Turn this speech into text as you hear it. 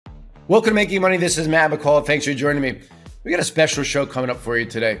Welcome to Making Money. This is McCall. Thanks for joining me. We got a special show coming up for you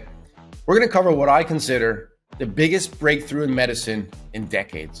today. We're going to cover what I consider the biggest breakthrough in medicine in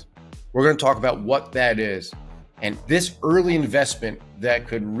decades. We're going to talk about what that is and this early investment that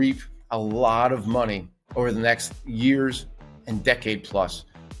could reap a lot of money over the next years and decade plus.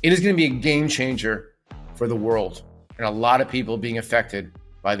 It is going to be a game changer for the world and a lot of people being affected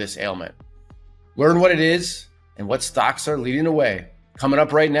by this ailment. Learn what it is and what stocks are leading the way. Coming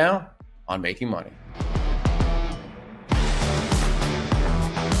up right now on Making Money.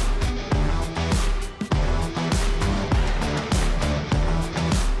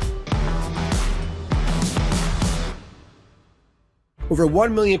 Over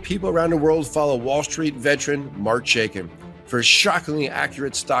 1 million people around the world follow Wall Street veteran Mark Chaikin for his shockingly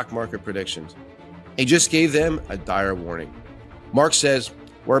accurate stock market predictions. He just gave them a dire warning. Mark says,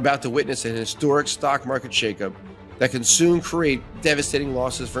 we're about to witness an historic stock market shakeup that can soon create devastating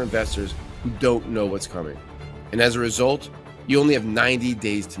losses for investors who don't know what's coming. And as a result, you only have 90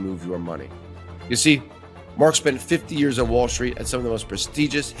 days to move your money. You see, Mark spent 50 years on Wall Street at some of the most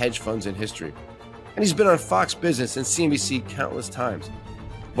prestigious hedge funds in history. And he's been on Fox Business and CNBC countless times.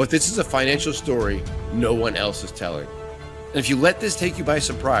 But this is a financial story no one else is telling. And if you let this take you by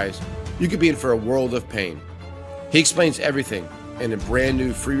surprise, you could be in for a world of pain. He explains everything in a brand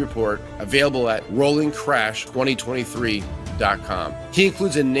new free report available at rollingcrash2023.com. He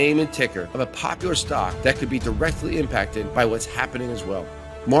includes a name and ticker of a popular stock that could be directly impacted by what's happening as well.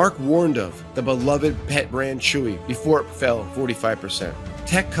 Mark warned of the beloved pet brand Chewy before it fell 45%.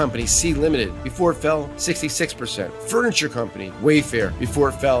 Tech company C Limited before it fell 66%. Furniture company Wayfair before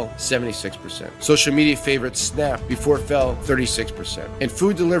it fell 76%. Social media favorite Snap before it fell 36%. And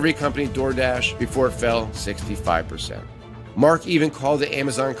food delivery company DoorDash before it fell 65%. Mark even called the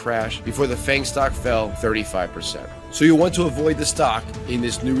Amazon crash before the FANG stock fell 35%. So you'll want to avoid the stock in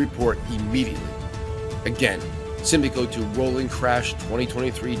this new report immediately. Again, simply go to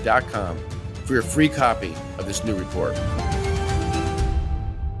rollingcrash2023.com for your free copy of this new report.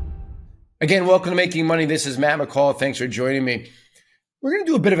 Again, welcome to Making Money. This is Matt McCall. Thanks for joining me. We're going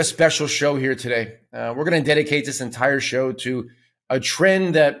to do a bit of a special show here today. We're going to dedicate this entire show to a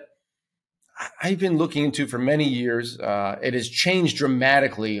trend that I've been looking into for many years. It has changed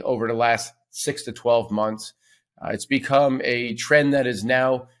dramatically over the last 6 to 12 months. It's become a trend that is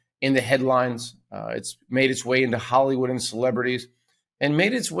now in the headlines. It's made its way into Hollywood and celebrities and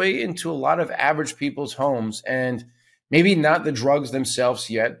made its way into a lot of average people's homes. And maybe not the drugs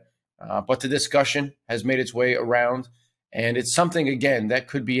themselves yet, but the discussion has made its way around. And it's something, again, that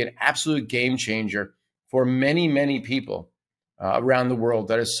could be an absolute game changer for many, many people around the world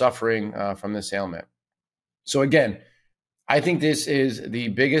that is suffering from this ailment. So again, I think this is the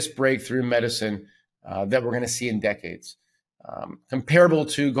biggest breakthrough in medicine that we're going to see in decades. Comparable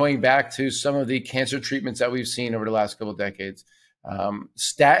to going back to some of the cancer treatments that we've seen over the last couple of decades.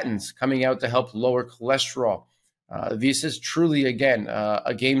 Statins coming out to help lower cholesterol. This is truly, again,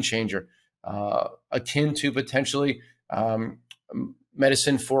 a game changer, akin to potentially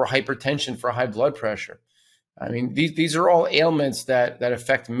medicine for hypertension, for high blood pressure. I mean, these are all ailments that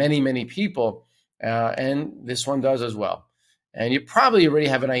affect many, many people, and this one does as well. And you probably already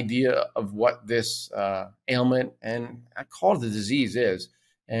have an idea of what this ailment, and I call it the disease, is,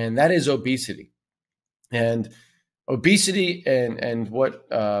 and that is obesity. And obesity and what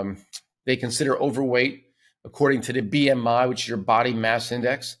they consider overweight, according to the BMI, which is your body mass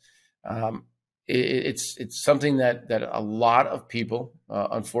index, it's something that a lot of people,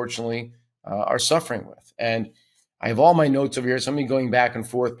 unfortunately, are suffering with. And I have all my notes over here, so I'm going back and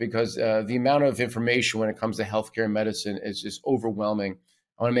forth because the amount of information when it comes to healthcare and medicine is just overwhelming.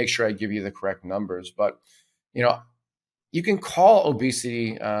 I want to make sure I give you the correct numbers. But, you know, you can call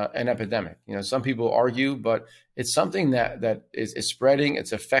obesity an epidemic. You know, some people argue, but it's something that is spreading.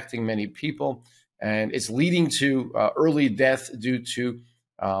 It's affecting many people, and it's leading to early death due to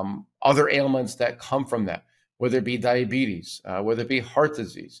other ailments that come from that, whether it be diabetes, whether it be heart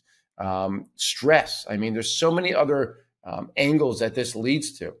disease, stress. I mean, there's so many other angles that this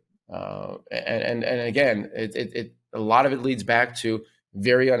leads to. And again, a lot of it leads back to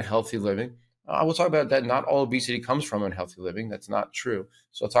very unhealthy living. I will talk about that. Not all obesity comes from unhealthy living. That's not true.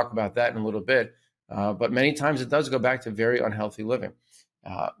 So I'll talk about that in a little bit. But many times it does go back to very unhealthy living.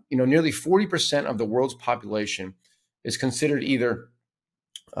 You know, nearly 40% of the world's population is considered either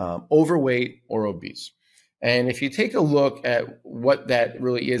overweight or obese. And if you take a look at what that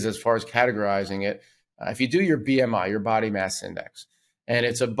really is as far as categorizing it, if you do your BMI, your body mass index, and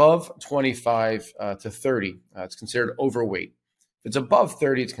it's above 25 to 30, it's considered overweight. If it's above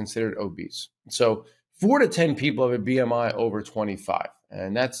 30, it's considered obese. So 4 to 10 people have a BMI over 25.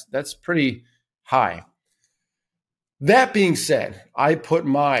 and that's pretty high. That being said, I put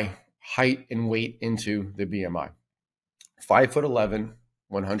my height and weight into the BMI. 5'11",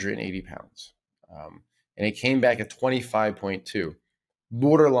 180 pounds. And it came back at 25.2,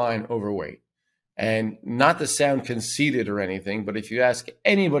 borderline overweight. And not to sound conceited or anything, but if you ask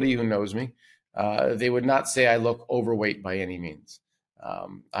anybody who knows me, they would not say I look overweight by any means.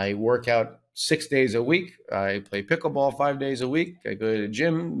 I work out 6 days a week. I play pickleball 5 days a week. I go to the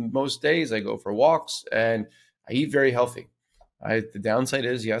gym most days. I go for walks, and I eat very healthy. The downside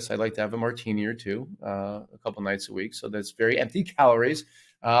is, yes, I like to have a martini or two a couple nights a week. So that's very empty calories.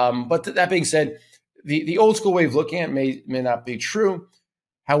 But that being said, the old school way of looking at it may not be true.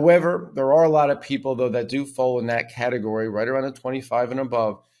 However, there are a lot of people, though, that do fall in that category right around the 25 and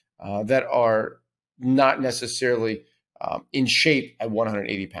above that are not necessarily in shape at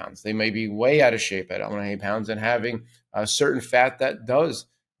 180 pounds. They may be way out of shape at 180 pounds and having a certain fat that does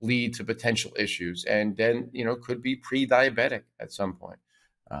lead to potential issues, and then, could be pre-diabetic at some point.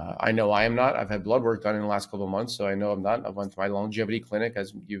 I know I am not. I've had blood work done in the last couple of months, so I know I'm not. I went to my longevity clinic,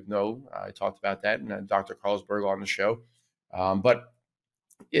 as you know. I talked about that, and Dr. Carlsberg on the show.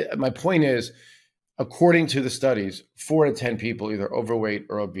 My point is, according to the studies, 4 to 10 people either overweight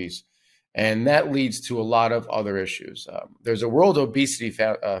or obese, and that leads to a lot of other issues. There's a World Obesity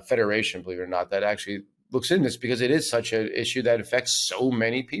Federation, believe it or not, that actually looks into this because it is such an issue that affects so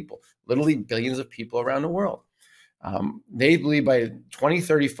many people, literally billions of people around the world. They believe by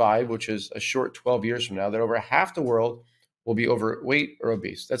 2035, which is a short 12 years from now, that over half the world will be overweight or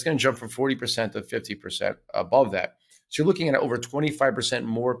obese. That's going to jump from 40% to 50% above that. So you're looking at over 25%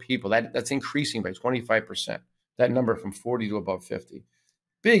 more people. That's increasing by 25%, that number from 40 to above 50.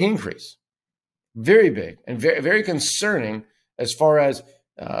 Big increase, very big, and very, very concerning as far as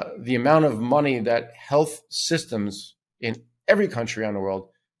the amount of money that health systems in every country around the world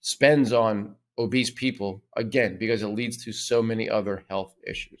spends on obese people, again, because it leads to so many other health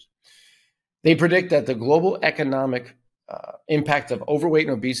issues. They predict that the global economic impact of overweight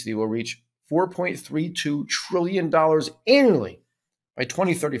and obesity will reach $4.32 trillion annually by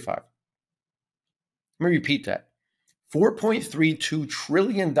 2035. Let me repeat that. $4.32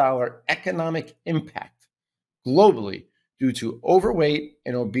 trillion economic impact globally due to overweight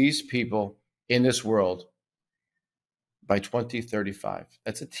and obese people in this world by 2035.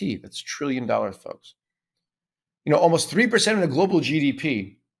 That's a T. That's $1 trillion, folks. Almost 3% of the global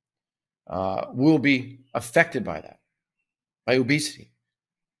GDP will be affected by that, by obesity.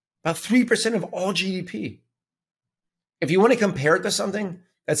 About 3% of all GDP. If you want to compare it to something,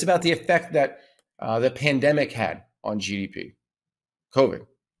 that's about the effect that the pandemic had on GDP, COVID.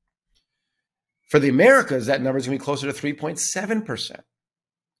 For the Americas, that number is going to be closer to 3.7%.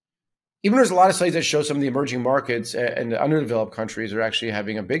 Even there's a lot of studies that show some of the emerging markets and the underdeveloped countries are actually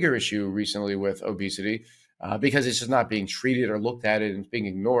having a bigger issue recently with obesity because it's just not being treated or looked at and it's being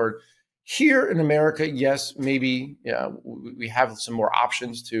ignored. Here in America, yes, maybe we have some more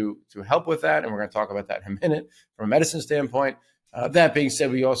options to help with that, and we're going to talk about that in a minute from a medicine standpoint. That being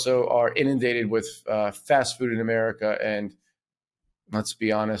said, we also are inundated with fast food in America, and let's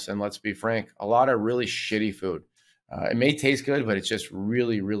be honest and let's be frank, a lot of really shitty food. It may taste good, but it's just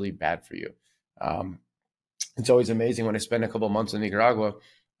really, really bad for you. It's always amazing when I spend a couple of months in Nicaragua.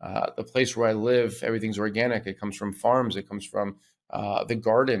 The place where I live, everything's organic. It comes from farms. It comes from the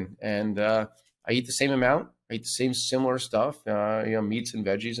garden. And I eat the same amount. I eat the same similar stuff, meats and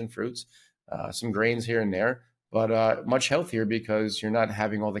veggies and fruits, some grains here and there, but much healthier because you're not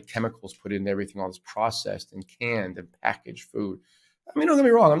having all the chemicals put into everything, all this processed and canned and packaged food. I mean, don't get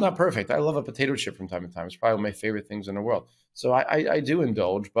me wrong. I'm not perfect. I love a potato chip from time to time. It's probably one of my favorite things in the world. So I do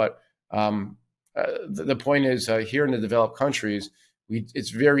indulge. But the point is, here in the developed countries, it's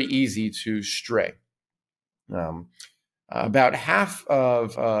very easy to stray. About half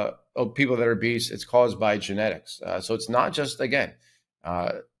of people that are obese, it's caused by genetics. So it's not just, again,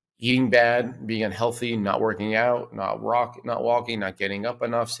 eating bad, being unhealthy, not working out, not walking, not getting up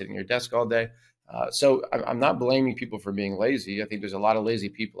enough, sitting at your desk all day. So I'm not blaming people for being lazy. I think there's a lot of lazy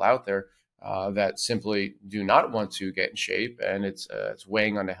people out there that simply do not want to get in shape, and it's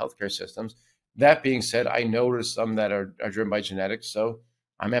weighing on the healthcare systems. That being said, I notice some that are driven by genetics, so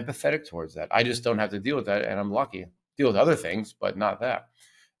I'm empathetic towards that. I just don't have to deal with that, and I'm lucky. Deal with other things, but not that.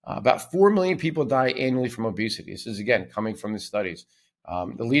 About 4 million people die annually from obesity. This is, again, coming from the studies.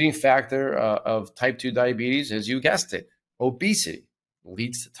 The leading factor of type 2 diabetes is, you guessed it, obesity.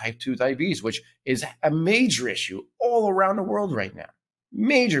 Leads to type 2 diabetes, which is a major issue all around the world right now.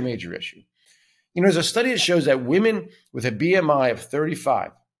 Major, major issue. There's a study that shows that women with a BMI of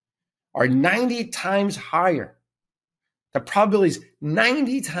 35 are 90 times higher The probability is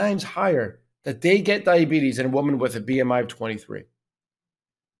 90 times higher that they get diabetes than a woman with a BMI of 23.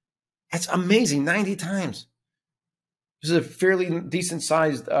 That's amazing, 90 times. This is a fairly decent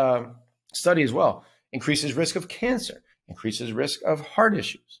sized study as well. Increases risk of cancer, increases risk of heart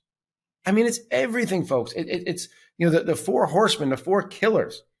issues. I mean, it's everything, folks. It's, the four horsemen, the four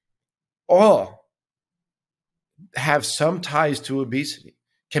killers, all have some ties to obesity,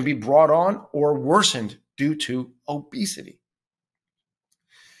 can be brought on or worsened due to obesity.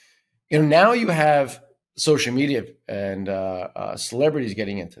 Now you have social media and celebrities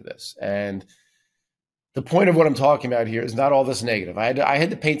getting into this. And the point of what I'm talking about here is not all this negative. I had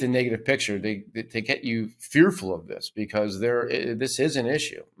to paint a negative picture to get you fearful of this, because this is an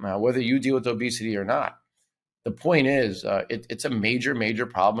issue, whether you deal with obesity or not. The point is, it's a major, major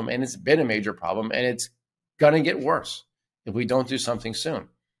problem, and it's been a major problem, and it's going to get worse if we don't do something soon.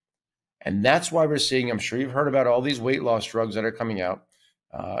 And that's why we're seeing, I'm sure you've heard about all these weight loss drugs that are coming out.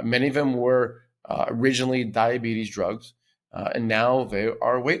 Many of them were originally diabetes drugs, and now they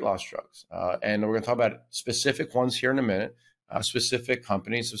are weight loss drugs. And we're going to talk about specific ones here in a minute, specific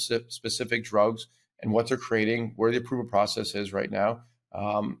companies, specific drugs, and what they're creating, where the approval process is right now,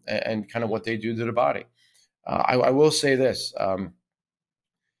 and kind of what they do to the body. I will say this.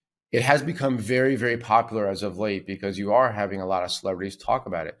 It has become very, very popular as of late, because you are having a lot of celebrities talk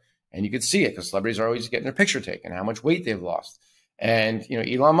about it. And you can see it because celebrities are always getting their picture taken, how much weight they've lost. And,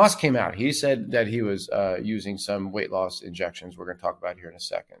 Elon Musk came out. He said that he was using some weight loss injections we're going to talk about here in a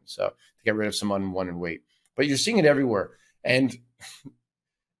second. So to get rid of some unwanted weight. But you're seeing it everywhere. And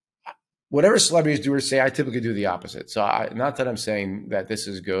whatever celebrities do or say, I typically do the opposite. So not that I'm saying that this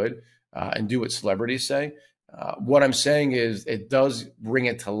is good and do what celebrities say. What I'm saying is it does bring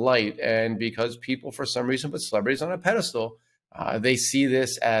it to light. And because people, for some reason, put celebrities on a pedestal, they see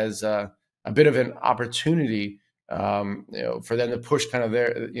this as a bit of an opportunity, for them to push kind of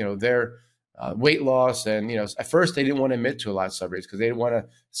their weight loss. And, at first they didn't want to admit to a lot of celebrities because they didn't want to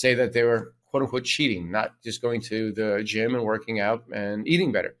say that they were quote unquote cheating, not just going to the gym and working out and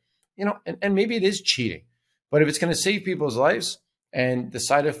eating better, and maybe it is cheating, but if it's going to save people's lives and the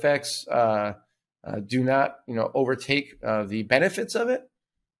side effects do not, overtake the benefits of it,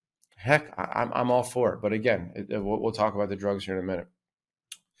 heck, I'm all for it. But again, we'll talk about the drugs here in a minute.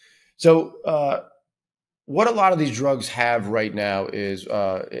 So what a lot of these drugs have right now is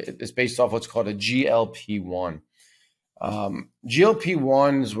it's based off what's called a GLP-1.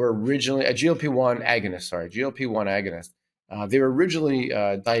 GLP-1s were originally a GLP-1 agonist. They were originally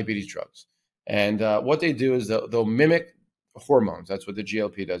diabetes drugs. And what they do is they'll mimic hormones. That's what the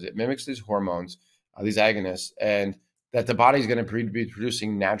GLP does. It mimics these hormones, these agonists, and that the body's going to be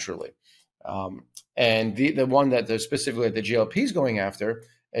producing naturally. And the one that specifically the GLP is going after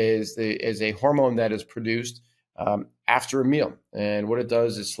is a hormone that is produced after a meal. And what it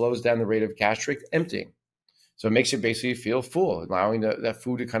does is slows down the rate of gastric emptying. So it makes you basically feel full, allowing that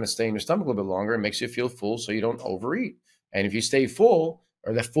food to kind of stay in your stomach a little bit longer. It makes you feel full so you don't overeat. And if you stay full,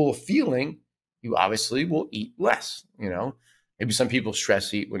 or that full feeling, you obviously will eat less, Maybe some people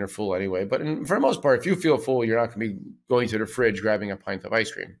stress eat when they're full anyway, but for the most part, if you feel full, you're not going to be going to the fridge, grabbing a pint of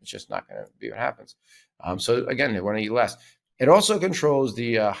ice cream. It's just not going to be what happens. So again, they want to eat less. It also controls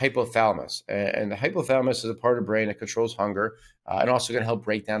the hypothalamus, and the hypothalamus is a part of the brain that controls hunger and also going to help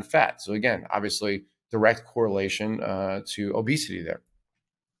break down fat. So again, obviously direct correlation to obesity there.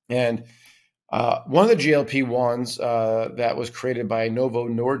 And one of the GLP-1s that was created by Novo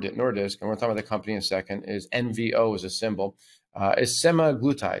Nordisk, and we're talking about the company in a second, is NVO as a symbol, is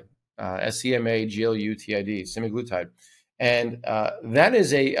semaglutide, SEMAGLUTID, semaglutide. And that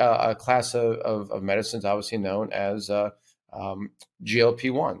is a class of medicines obviously known as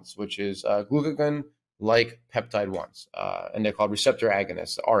GLP-1s, which is glucagon-like peptide 1s. And they're called receptor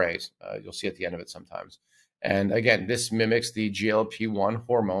agonists, RAs. You'll see at the end of it sometimes. And again, this mimics the GLP-1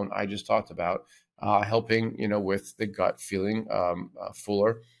 hormone I just talked about, helping, with the gut feeling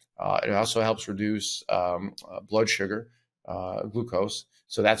fuller. It also helps reduce blood sugar, glucose.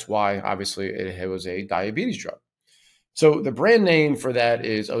 So that's why, obviously, it was a diabetes drug. So the brand name for that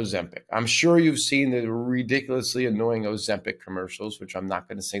is Ozempic. I'm sure you've seen the ridiculously annoying Ozempic commercials, which I'm not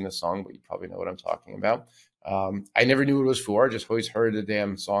going to sing the song, but you probably know what I'm talking about. I never knew what it was for. I just always heard the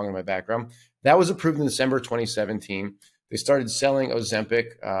damn song in my background. That was approved in December 2017. They started selling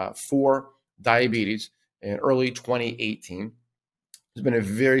Ozempic for diabetes in early 2018. It's been a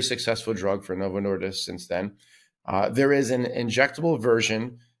very successful drug for Novo Nordisk since then. There is an injectable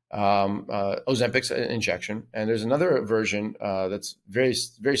version, Ozempic's an injection, and there's another version that's very,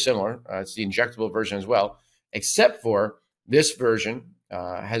 very similar. It's the injectable version as well, except for this version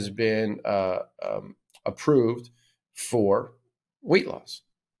has been approved for weight loss,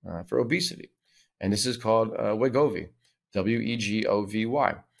 for obesity. And this is called Wegovy,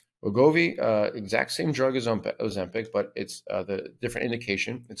 Wegovy. Wegovy, exact same drug as Ozempic, but it's the different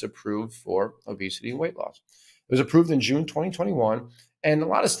indication. It's approved for obesity and weight loss. It was approved in June 2021, and a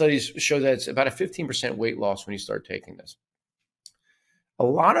lot of studies show that it's about a 15% weight loss when you start taking this. A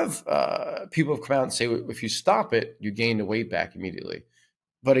lot of people have come out and say if you stop it, you gain the weight back immediately.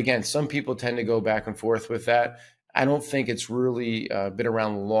 But again, some people tend to go back and forth with that. I don't think it's really been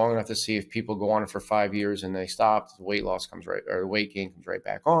around long enough to see if people go on it for 5 years and they stop, the weight loss comes right, or the weight gain comes right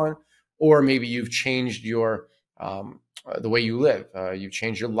back on, or maybe you've changed your the way you live, you've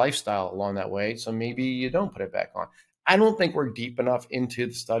changed your lifestyle along that way, so maybe you don't put it back on. I don't think we're deep enough into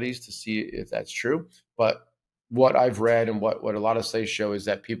the studies to see if that's true, but what I've read and what a lot of studies show is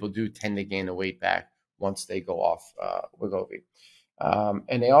that people do tend to gain the weight back once they go off Wegovy.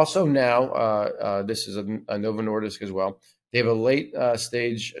 And they also now, this is a Novo Nordisk as well, they have a late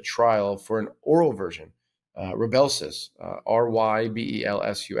stage trial for an oral version, Rybelsus,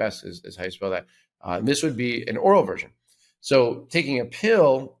 Rybelsus is how you spell that. This would be an oral version. So taking a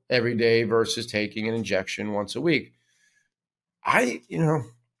pill every day versus taking an injection once a week.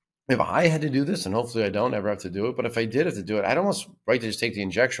 If I had to do this, and hopefully I don't ever have to do it, but if I did have to do it, I'd almost like to just take the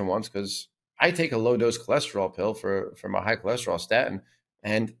injection once, because I take a low dose cholesterol pill for my high cholesterol statin,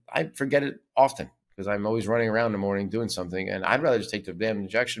 and I forget it often because I'm always running around in the morning doing something, and I'd rather just take the damn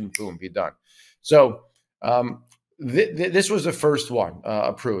injection, boom, be done. So this was the first one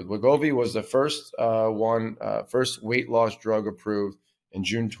approved. Wegovy was the first first weight loss drug approved in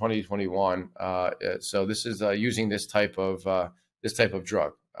June 2021. So this is using this type of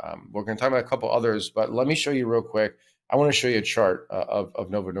drug. We're going to talk about a couple others, but let me show you real quick. I want to show you a chart of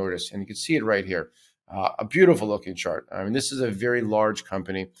Novo Nordisk, and you can see it right here. A beautiful looking chart. I mean, this is a very large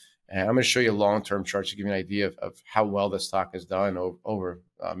company, and I'm going to show you long-term charts to give you an idea of how well the stock has done over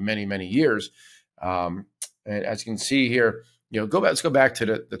many, many years. And as you can see here, let's go back to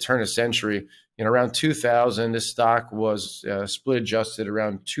the turn of century. Around 2000, this stock was split adjusted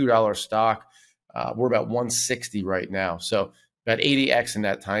around $2 stock. We're about 160 right now, so about 80x in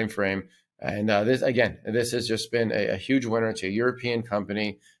that time frame. And this has just been a huge winner. It's a European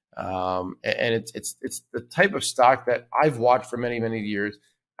company, and it's the type of stock that I've watched for many, many years.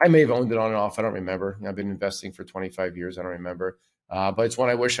 I may have owned it on and off. I don't remember. I've been investing for 25 years. I don't remember. But it's one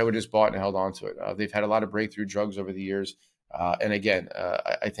I wish I would have just bought and held on to it. They've had a lot of breakthrough drugs over the years. And again,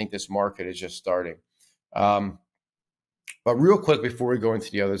 I think this market is just starting. But real quick, before we go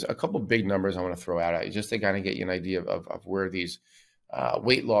into the others, a couple big numbers I want to throw out at you just to kind of get you an idea of where these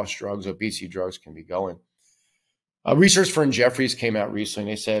weight loss drugs, obesity drugs can be going. Research firm Jefferies came out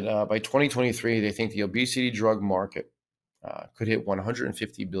recently. They said by 2023, they think the obesity drug market could hit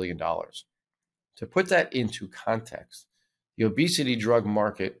 $150 billion. To put that into context, the obesity drug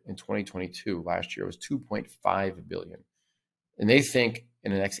market in 2022, last year, was $2.5 billion. And they think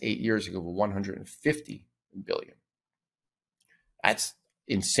in the next 8 years, it will go to $150 billion. That's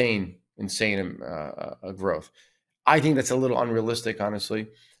insane growth. I think that's a little unrealistic, honestly.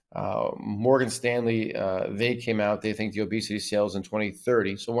 Morgan Stanley, they came out, they think the obesity sales in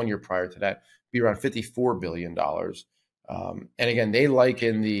 2030, so 1 year prior to that, be around $54 billion. And again, they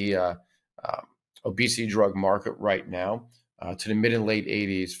liken the obesity drug market right now to the mid and late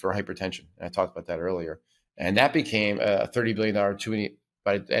 80s for hypertension. And I talked about that earlier. And that became a $30 billion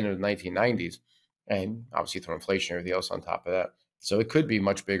by the end of the 1990s. And obviously throw inflation and everything else on top of that. So it could be a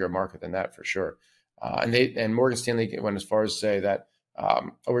much bigger market than that for sure. And Morgan Stanley went as far as to say that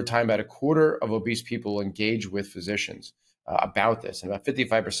over time, about a quarter of obese people will engage with physicians about this, and about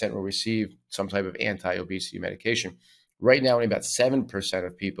 55% will receive some type of anti-obesity medication. Right now, only about 7%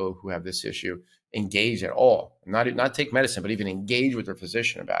 of people who have this issue engage at all, not take medicine, but even engage with their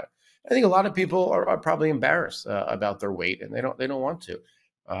physician about it. I think a lot of people are probably embarrassed about their weight, and they don't want to.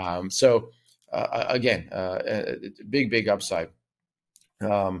 Again, big upside.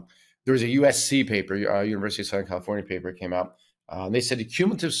 There was a USC paper, University of Southern California paper came out. They said the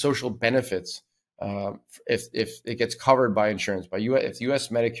cumulative social benefits, if it gets covered by insurance, if U.S.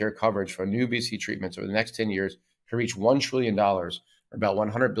 Medicare coverage for new obesity treatments over the next 10 years can reach $1 trillion, or about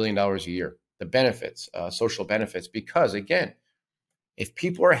 $100 billion a year. The benefits, social benefits, because again, if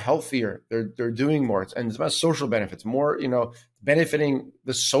people are healthier, they're doing more, and it's about social benefits, more benefiting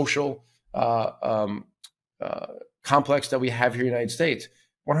the social complex that we have here in the United States.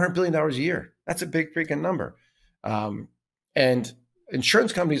 $100 billion a year. That's a big freaking number. And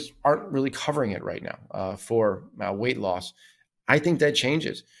insurance companies aren't really covering it right now for weight loss. I think that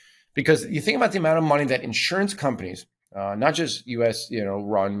changes, because you think about the amount of money that insurance companies, not just U.S.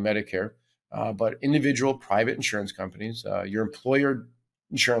 run Medicare, but individual private insurance companies, your employer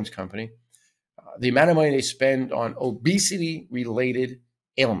insurance company, the amount of money they spend on obesity-related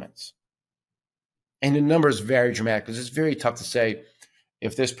ailments. And the numbers vary dramatically because it's very tough to say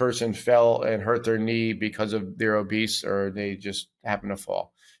if this person fell and hurt their knee because of they're obese or they just happen to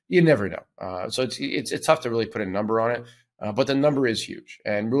fall. You never know. So it's tough to really put a number on it, but the number is huge.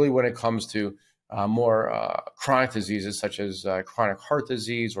 And really when it comes to more chronic diseases such as chronic heart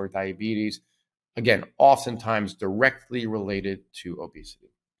disease or diabetes, again, oftentimes directly related to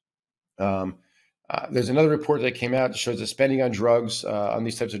obesity. There's another report that came out that shows the spending on drugs, on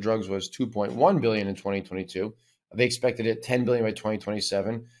these types of drugs, was $2.1 billion in 2022. They expected it $10 billion by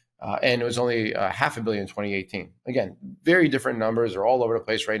 2027, and it was only $500 million in 2018. Again, very different numbers. They're all over the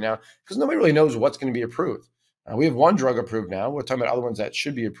place right now because nobody really knows what's going to be approved. We have one drug approved now. We're talking about other ones that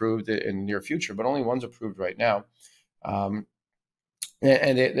should be approved in the near future, but only one's approved right now. And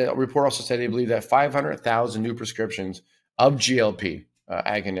the report also said they believe that 500,000 new prescriptions of GLP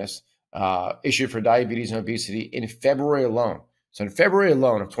agonists issued for diabetes and obesity in February alone. So in February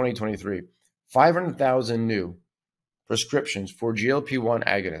alone of 2023, 500,000 new prescriptions for GLP-1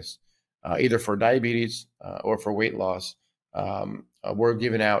 agonists, either for diabetes or for weight loss, were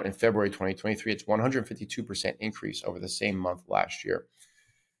given out in February 2023. It's 152% increase over the same month last year.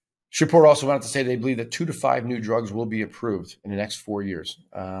 This report also went on to say they believe that 2 to 5 new drugs will be approved in the next 4 years.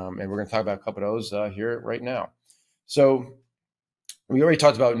 And we're going to talk about a couple of those here right now. So we already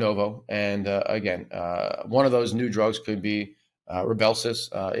talked about Novo. And again, one of those new drugs could be Rybelsus,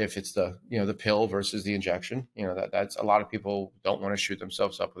 if it's the pill versus the injection. That's a lot of people don't want to shoot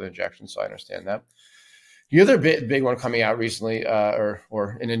themselves up with injections, so I understand that. The other big one coming out recently,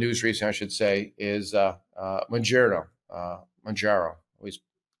 or in the news recently, I should say, is Mounjaro. Mounjaro, always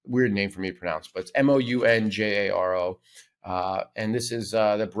weird name for me to pronounce, but it's Mounjaro, and this is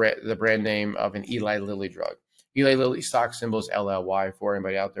the brand name of an Eli Lilly drug. Eli Lilly stock symbol is LLY for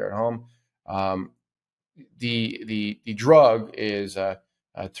anybody out there at home. The drug is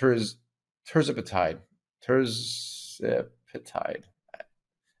tirzepatide.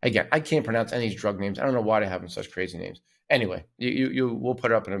 Again, I can't pronounce any of these drug names. I don't know why they have such crazy names. Anyway, we'll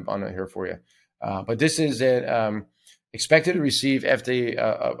put it up on it here for you. But this is expected to receive FDA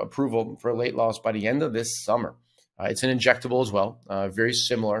approval for weight loss by the end of this summer. It's an injectable as well, very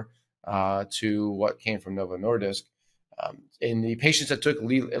similar to what came from Novo Nordisk. In the patients that took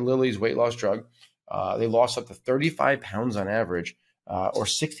Lilly's weight loss drug, they lost up to 35 pounds on average, or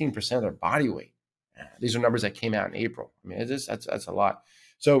 16% of their body weight. These are numbers that came out in April. I mean, that's a lot.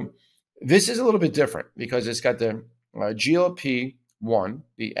 So this is a little bit different because it's got the GLP-1,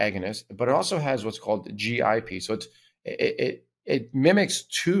 the agonist, but it also has what's called the GIP. So it mimics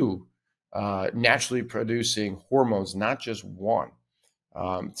 2 naturally producing hormones, not just one.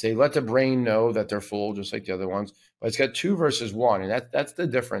 They let the brain know that they're full, just like the other ones, but it's got 2 versus 1, and that's the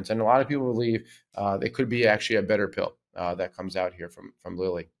difference. And a lot of people believe they could be actually a better pill that comes out here from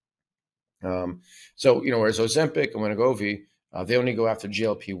Lilly. So whereas Ozempic and Wegovy, they only go after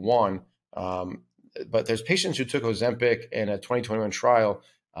GLP-1, but there's patients who took Ozempic in a 2021 trial.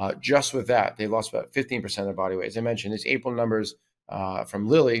 Just with that, they lost about 15% of their body weight. As I mentioned, these April numbers from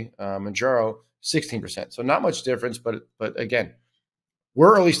Lilly, Mounjaro, 16%. So not much difference, but again,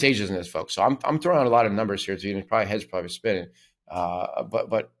 we're early stages in this, folks. So I'm throwing out a lot of numbers here, so your head's probably spinning.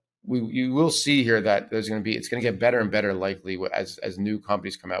 But you will see here that it's going to get better and better likely as new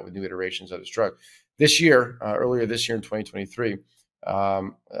companies come out with new iterations of this drug. This year, earlier this year in 2023,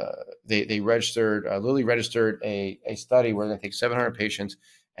 Lilly registered a study where they're going to take 700 patients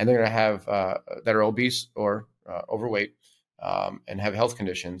and they're going to have that are obese or overweight and have health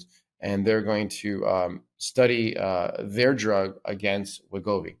conditions, and they're going to study their drug against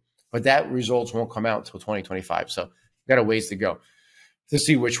Wegovy. But that results won't come out until 2025. So we've got a ways to go to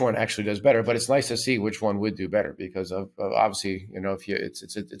see which one actually does better. But it's nice to see which one would do better because of obviously,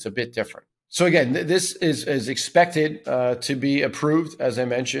 it's a bit different. So again, this is expected to be approved, as I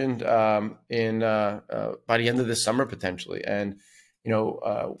mentioned, by the end of this summer potentially. And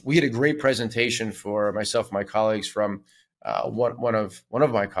we had a great presentation for myself and my colleagues from one of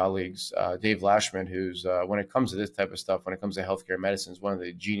my colleagues, Dave Lashman, who's when it comes to this type of stuff, when it comes to healthcare medicine, is one of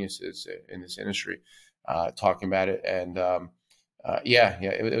the geniuses in this industry, talking about it. And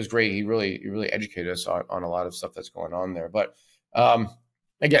it was great. He really educated us on a lot of stuff that's going on there. But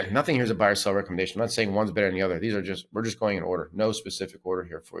again, nothing here is a buy or sell recommendation. I'm not saying one's better than the other. We're just going in order. No specific order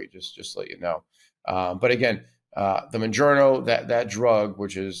here for you. Just to let you know. But again, the Mounjaro, that drug,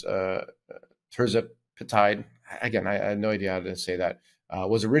 which is tirzepatide. Again, I had no idea how to say that.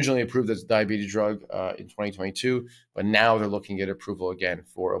 was originally approved as a diabetes drug in 2022, but now they're looking at approval again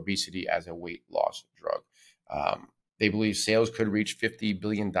for obesity as a weight loss drug. They believe sales could reach $50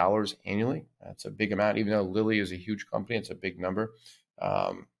 billion annually. That's a big amount, even though Lilly is a huge company. It's a big number.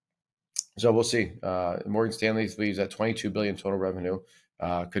 So we'll see. Morgan Stanley believes that 22 billion total revenue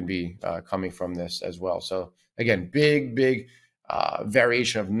could be coming from this as well. So again, big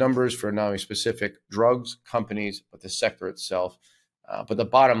variation of numbers for not only specific drugs, companies, but the sector itself. But the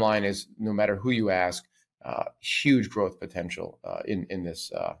bottom line is, no matter who you ask, huge growth potential in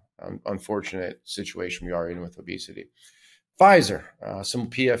this unfortunate situation we are in with obesity. Pfizer, some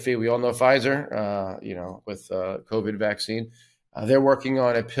PFE. We all know Pfizer, with COVID vaccine. They're working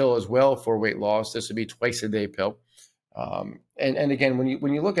on a pill as well for weight loss. This would be twice a day pill. And again,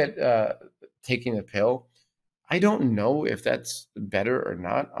 when you look at taking a pill, I don't know if that's better or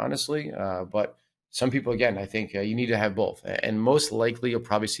not, honestly. But some people, again, I think you need to have both. And most likely, you'll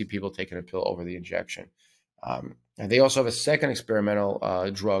probably see people taking a pill over the injection. And they also have a second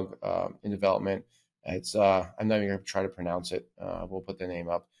experimental drug in development. It's I'm not even going to try to pronounce it. We'll put the name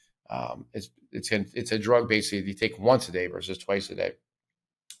up. It's a drug basically you take once a day versus twice a day.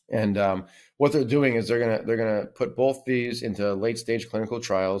 And what they're doing is they're gonna put both these into late stage clinical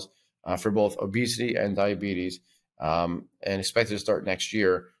trials for both obesity and diabetes, and expected to start next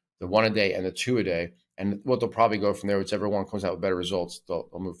year. The 1 a day and the 2 a day. And what they'll probably go from there, whichever one comes out with better results, they'll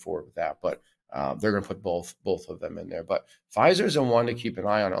move forward with that. But they're going to put both of them in there. But Pfizer's a one to keep an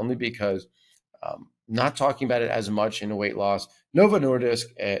eye on, only because not talking about it as much in a weight loss. Novo Nordisk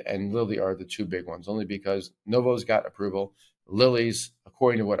and Lilly are the two big ones, only because Novo's got approval. Lilly's,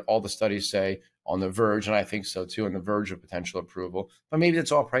 according to what all the studies say, on the verge, and I think so too, on the verge of potential approval. But maybe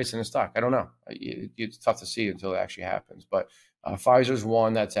it's all priced in the stock. I don't know. It's tough to see until it actually happens. But Pfizer's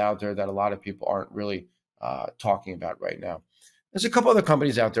one that's out there that a lot of people aren't really talking about right now. There's a couple other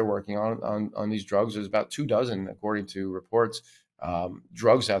companies out there working on these drugs. There's about 24, according to reports,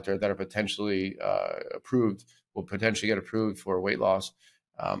 drugs out there that are potentially approved, will potentially get approved for weight loss.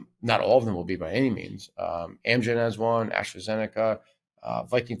 Not all of them will be by any means. Amgen has one, AstraZeneca,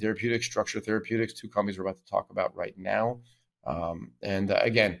 Viking Therapeutics, Structure Therapeutics, two companies we're about to talk about right now.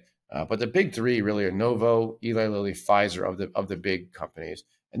 But the big three really are Novo, Eli Lilly, Pfizer of the big companies.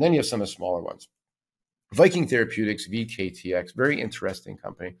 And then you have some of the smaller ones. Viking Therapeutics, VKTX, very interesting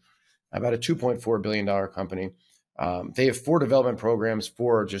company, about a $2.4 billion company. They have 4 development programs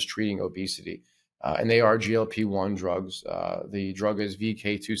for just treating obesity, and they are GLP-1 drugs. The drug is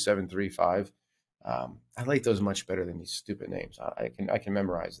VK2735. I like those much better than these stupid names. I can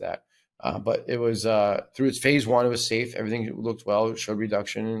memorize that. But it was through its phase 1, it was safe. Everything looked well. It showed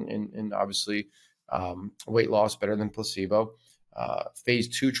reduction in obviously weight loss, better than placebo.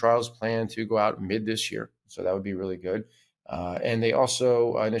 Phase 2 trials plan to go out mid this year, so that would be really good. And they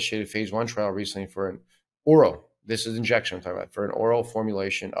also initiated phase 1 trial recently for an oral. This is injection I'm talking about, for an oral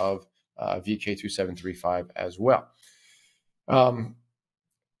formulation of VK2735 as well.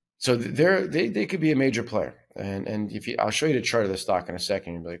 So they could be a major player. And I'll show you the chart of the stock in a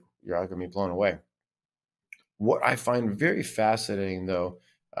second. You'll be like, you're all going to be blown away. What I find very fascinating, though,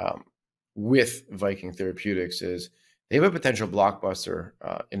 with Viking Therapeutics is they have a potential blockbuster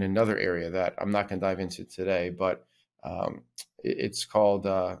in another area that I'm not going to dive into today, but it's called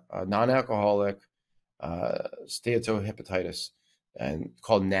non-alcoholic steatohepatitis, and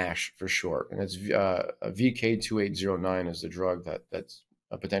called NASH for short. And it's VK2809 is the drug that's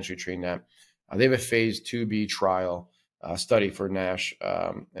potentially treating that. They have a phase 2B trial study for NASH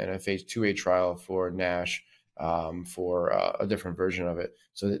and a phase 2A trial for NASH for a different version of it.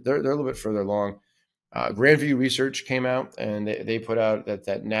 So they're a little bit further along. Grandview Research came out and they put out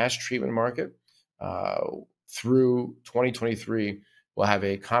that NASH treatment market through 2023 will have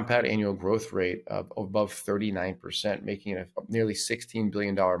a compound annual growth rate of above 39%, making it a nearly $16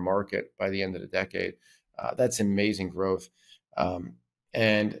 billion market by the end of the decade. That's amazing growth.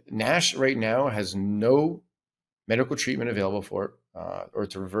 And NASH right now has no medical treatment available for it, or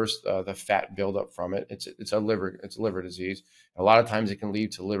to reverse the fat buildup from it. It's a liver disease. A lot of times it can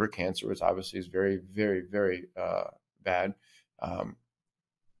lead to liver cancer, which obviously is very, very, very bad.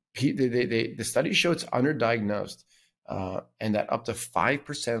 The studies show it's underdiagnosed, and that up to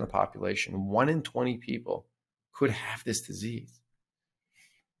 5% of the population, 1 in 20 people, could have this disease.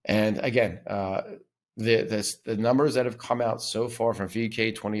 And again, the numbers that have come out so far from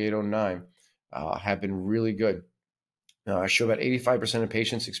VK2809 have been really good. Show about 85% of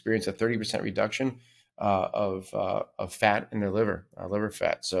patients experience a 30% reduction of fat in their liver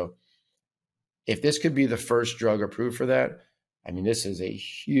fat. So if this could be the first drug approved for that, I mean, this is a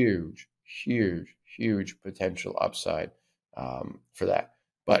huge, huge, huge potential upside. for that.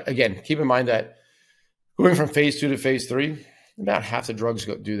 But again, keep in mind that going from phase 2 to phase 3, about half the drugs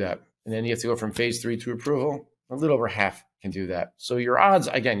do that. And then you have to go from phase 3 to approval. A little over half can do that. So your odds,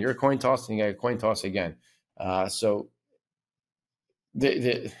 again, you're a coin toss and you got a coin toss again. So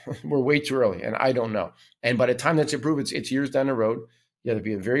we're way too early, and I don't know. And by the time that's approved, it's years down the road. You have to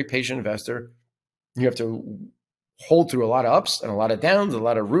be a very patient investor. You have to hold through a lot of ups and a lot of downs, a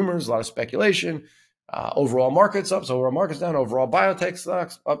lot of rumors, a lot of speculation. Overall markets up, so overall markets down. Overall biotech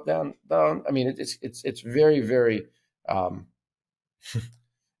stocks up, down, down. I mean, it's very, very.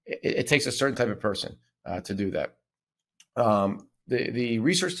 It takes a certain type of person to do that. The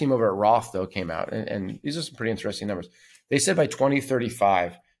research team over at Roth, though, came out, and these are some pretty interesting numbers. They said by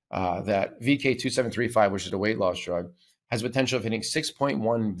 2035 that VK2735, which is a weight loss drug, has potential of hitting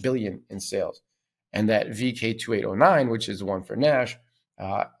 6.1 billion in sales, and that VK2809, which is the one for NASH,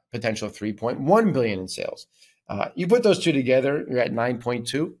 potential of 3.1 billion in sales. You put those two together, you're at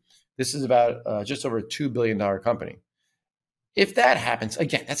 9.2. This is about just over a $2 billion company. If that happens,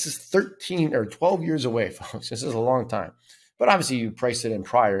 again, that's just 13 or 12 years away, folks. This is a long time. But obviously, you price it in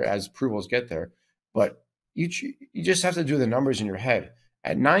prior as approvals get there. But you just have to do the numbers in your head.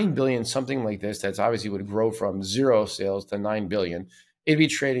 At 9 billion, something like this, that's obviously would grow from 0 sales to 9 billion. It'd be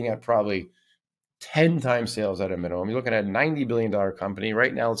trading at probably 10 times sales at a minimum. You're looking at a $90 billion company.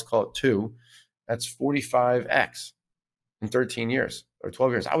 Right now, let's call it 2. That's 45x in 13 years or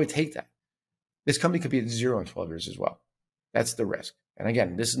 12 years. I would take that. This company could be at 0 in 12 years as well. That's the risk. And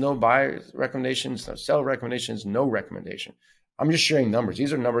again, this is no buy recommendations, no sell recommendations, no recommendation. I'm just sharing numbers.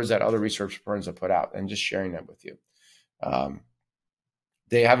 These are numbers that other research firms have put out and just sharing them with you.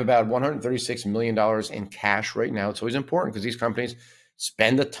 They have about $136 million in cash right now. It's always important because these companies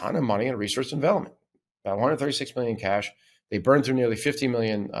spend a ton of money on research and development. About $136 million in cash. They burned through nearly $50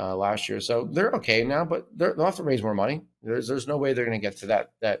 million last year. So they're okay now, but they'll have to raise more money. There's no way they're going to get to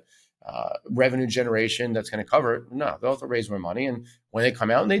that revenue generation that's going to cover it. No, they'll have to raise more money. And when they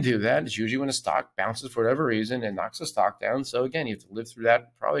come out and they do that, it's usually when a stock bounces for whatever reason and knocks the stock down. So again, you have to live through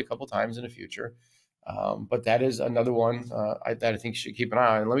that probably a couple times in the future. But that is another one that I think you should keep an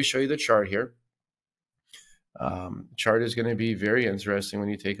eye on. And let me show you the chart here. Chart is going to be very interesting when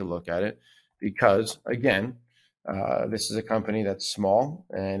you take a look at it because, again, this is a company that's small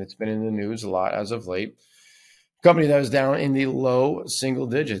and it's been in the news a lot as of late. Company that was down in the low single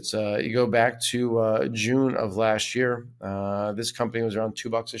digits. You go back to June of last year. This company was around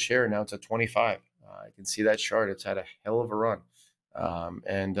 $2 a share. Now it's at 25. You can see that chart. It's had a hell of a run.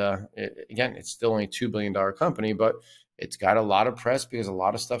 Again, it's still only a $2 billion company, but it's got a lot of press because a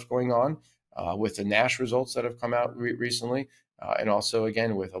lot of stuff going on with the NASH results that have come out recently. And also,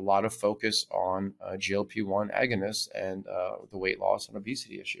 again, with a lot of focus on GLP-1 agonists and the weight loss and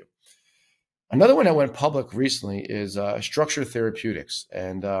obesity issue. Another one that went public recently is Structure Therapeutics.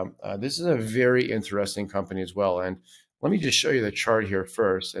 And this is a very interesting company as well. And let me just show you the chart here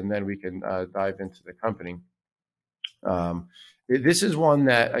first, and then we can dive into the company. This is one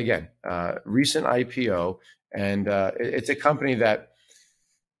that, again, recent IPO, and it's a company that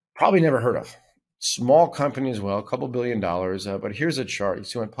probably never heard of. Small company as well, a couple $1 billion. But here's a chart. You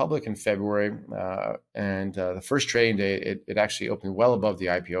see, it went public in February, and the first trading day, it actually opened well above the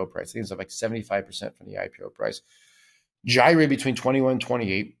IPO price. I think it's up like 75% from the IPO price. Gyrated between 21 and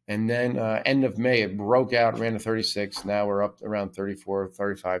 28, and then end of May, it broke out, ran to 36. Now we're up around 34,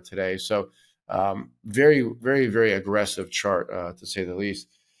 35 today. So very, very, very aggressive chart, to say the least.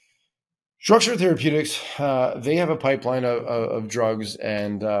 Structure Therapeutics, they have a pipeline of drugs,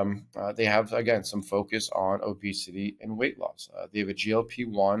 and they have, again, some focus on obesity and weight loss. They have a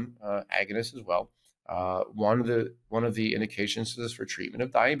GLP-1 agonist as well. One of the indications is for treatment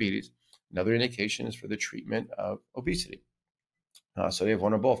of diabetes. Another indication is for the treatment of obesity. So they have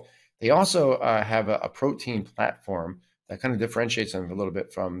one of both. They also have a protein platform that kind of differentiates them a little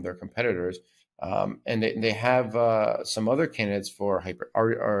bit from their competitors. And they have some other candidates for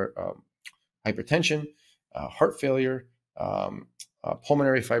hypertension, heart failure,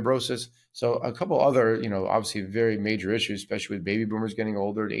 pulmonary fibrosis. So a couple other, obviously very major issues, especially with baby boomers getting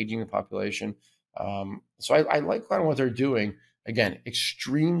older, aging the population. So I like kind of what they're doing. Again,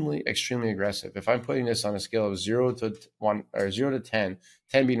 extremely, extremely aggressive. If I'm putting this on a scale of 0 to 1 or 0 to 10,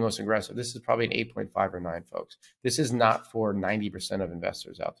 10 being the most aggressive, this is probably an 8.5 or 9, folks. This is not for 90% of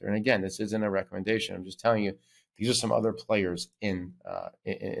investors out there. And again, this isn't a recommendation. I'm just telling you, these are some other players in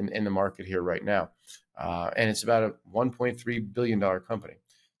the market here right now. And it's about a $1.3 billion company.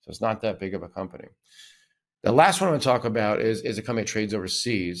 So it's not that big of a company. The last one I'm going to talk about is a company that trades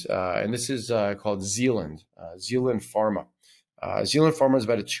overseas. And this is called Zealand Pharma. Zealand Pharma is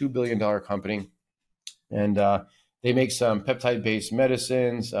about a $2 billion company. And They make some peptide-based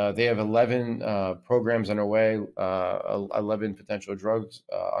medicines. They have 11 programs underway, 11 potential drugs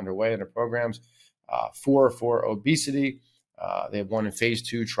underway in their programs, 4 for obesity. They have 1 in phase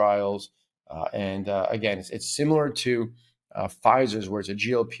 2 trials. And again, it's similar to Pfizer's, where it's a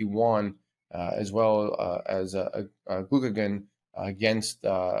GLP-1 as well as a glucagon against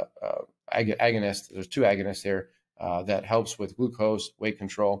agonist. There's 2 agonists here that helps with glucose, weight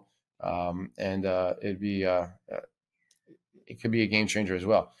control, and it could be a game changer as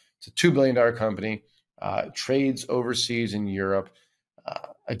well. It's a $2 billion company, trades overseas in Europe.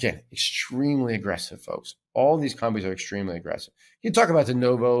 Again, extremely aggressive, folks. All these companies are extremely aggressive. You talk about the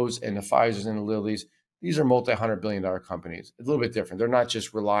Novos and the Pfizers and the Lillys. These are multi-$100-billion companies. It's a little bit different. They're not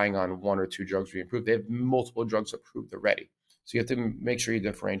just relying on 1 or 2 drugs being approved. They have multiple drugs approved already. So you have to make sure you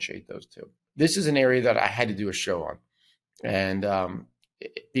differentiate those two. This is an area that I had to do a show on. And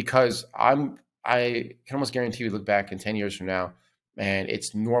because I can almost guarantee we look back in 10 years from now, and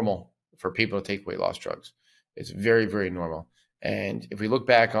it's normal for people to take weight loss drugs. It's very, very normal. And if we look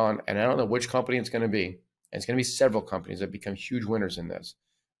back on, and I don't know which company it's going to be, and it's going to be several companies that become huge winners in this,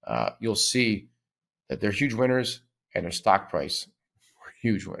 you'll see that they're huge winners and their stock price were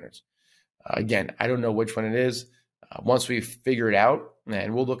huge winners. Again, I don't know which one it is. Once we figure it out,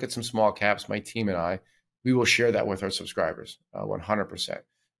 and we'll look at some small caps, my team and I, we will share that with our subscribers, 100%.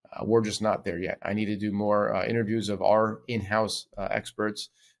 We're just not there yet. I need to do more interviews of our in-house experts,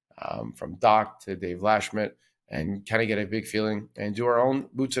 from Doc to Dave Lashmet, and kind of get a big feeling and do our own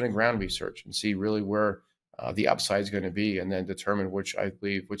boots on the ground research and see really where the upside is going to be, and then determine which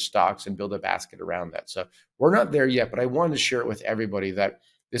stocks, and build a basket around that. So we're not there yet, but I wanted to share it with everybody that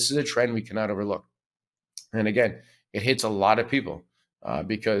this is a trend we cannot overlook. And again, it hits a lot of people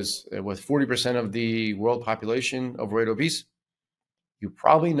because with 40% of the world population overweight, obese, you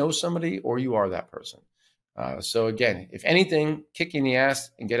probably know somebody or you are that person. So again, if anything, kick you in the ass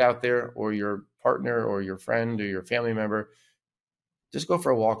and get out there, or your partner or your friend or your family member, just go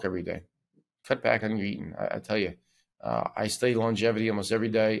for a walk every day. Cut back on your eating. I tell you, I study longevity almost every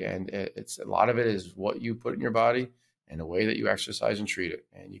day, and it's a lot of it is what you put in your body and the way that you exercise and treat it.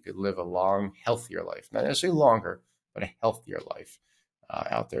 And you could live a long, healthier life, not necessarily longer, but a healthier life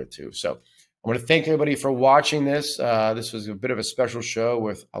out there too. So I want to thank everybody for watching this. This was a bit of a special show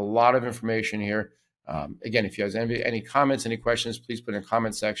with a lot of information here. Again, if you guys have any comments, any questions, please put in the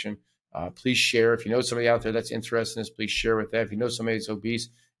comment section. Please share. If you know somebody out there that's interested in this, please share with them. If you know somebody that's obese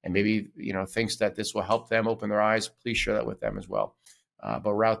and maybe thinks that this will help them open their eyes, please share that with them as well. But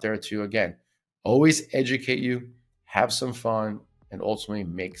we're out there to, again, always educate you, have some fun, and ultimately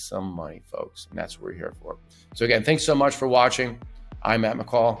make some money, folks. And that's what we're here for. So again, thanks so much for watching. I'm Matt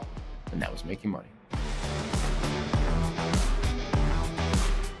McCall, and that was Making Money.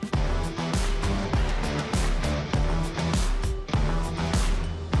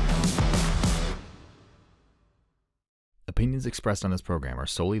 Opinions expressed on this program are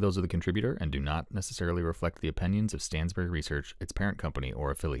solely those of the contributor and do not necessarily reflect the opinions of Stansberry Research, its parent company,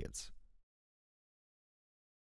 or affiliates.